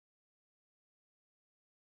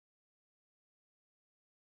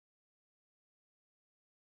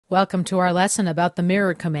Welcome to our lesson about the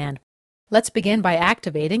mirror command. Let's begin by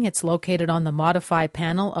activating. It's located on the Modify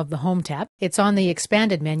panel of the Home tab. It's on the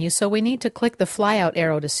Expanded menu, so we need to click the flyout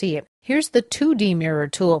arrow to see it. Here's the 2D mirror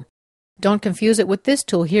tool. Don't confuse it with this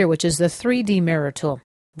tool here, which is the 3D mirror tool.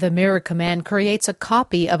 The mirror command creates a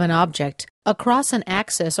copy of an object across an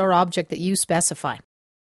axis or object that you specify.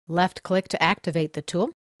 Left-click to activate the tool.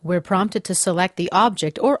 We're prompted to select the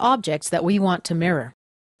object or objects that we want to mirror.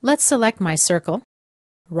 Let's select my circle.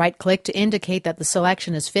 Right-click to indicate that the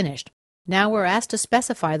selection is finished. Now we're asked to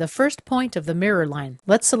specify the first point of the mirror line.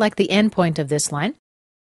 Let's select the end point of this line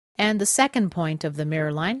and the second point of the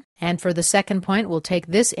mirror line. And for the second point, we'll take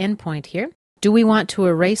this end point here. Do we want to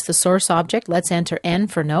erase the source object? Let's enter N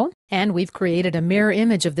for no. And we've created a mirror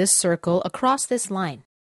image of this circle across this line.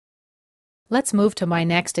 Let's move to my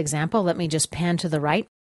next example. Let me just pan to the right.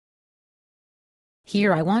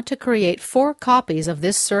 Here I want to create 4 copies of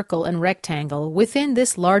this circle and rectangle within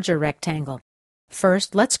this larger rectangle.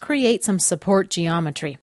 First, let's create some support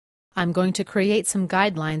geometry. I'm going to create some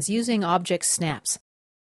guidelines using object snaps.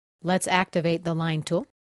 Let's activate the line tool.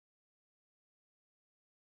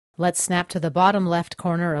 Let's snap to the bottom left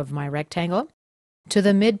corner of my rectangle, to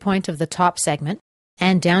the midpoint of the top segment,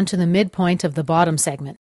 and down to the midpoint of the bottom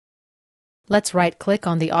segment. Let's right-click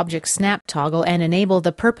on the Object Snap toggle and enable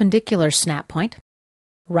the perpendicular snap point.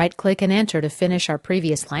 Right-click and enter to finish our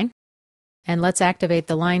previous line. And let's activate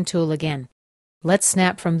the line tool again. Let's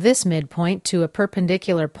snap from this midpoint to a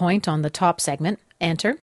perpendicular point on the top segment.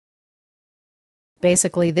 Enter.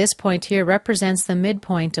 Basically, this point here represents the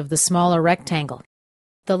midpoint of the smaller rectangle.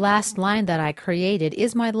 The last line that I created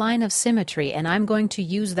is my line of symmetry, and I'm going to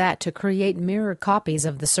use that to create mirror copies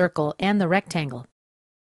of the circle and the rectangle.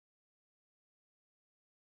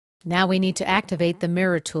 Now we need to activate the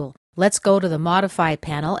mirror tool. Let's go to the Modify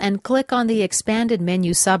panel and click on the Expanded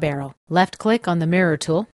menu sub-arrow. Left-click on the mirror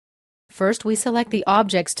tool. First, we select the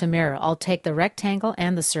objects to mirror. I'll take the rectangle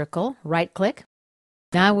and the circle. Right-click.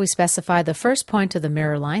 Now we specify the first point of the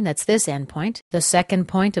mirror line, that's this endpoint. The second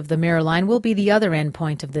point of the mirror line will be the other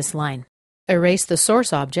endpoint of this line. Erase the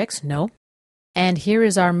source objects, no. And here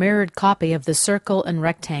is our mirrored copy of the circle and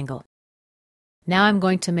rectangle. Now I'm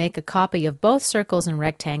going to make a copy of both circles and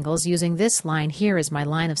rectangles using this line here as my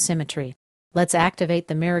line of symmetry. Let's activate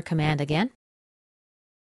the mirror command again.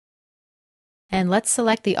 And let's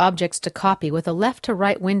select the objects to copy with a left to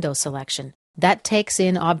right window selection. That takes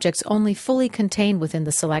in objects only fully contained within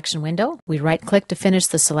the selection window. We right-click to finish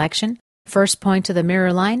the selection. First point to the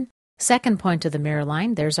mirror line, second point to the mirror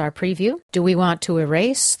line. There's our preview. Do we want to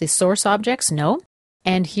erase the source objects? No.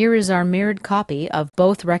 And here is our mirrored copy of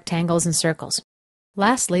both rectangles and circles.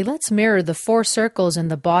 Lastly, let's mirror the 4 circles in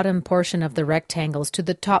the bottom portion of the rectangles to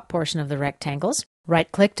the top portion of the rectangles.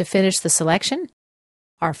 Right-click to finish the selection.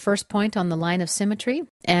 Our first point on the line of symmetry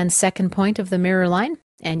and second point of the mirror line.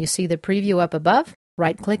 And you see the preview up above.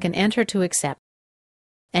 Right-click and enter to accept.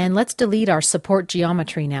 And let's delete our support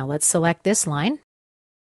geometry now. Let's select this line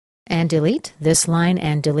and delete this line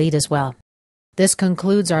and delete as well. This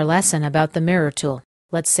concludes our lesson about the mirror tool.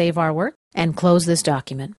 Let's save our work and close this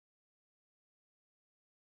document.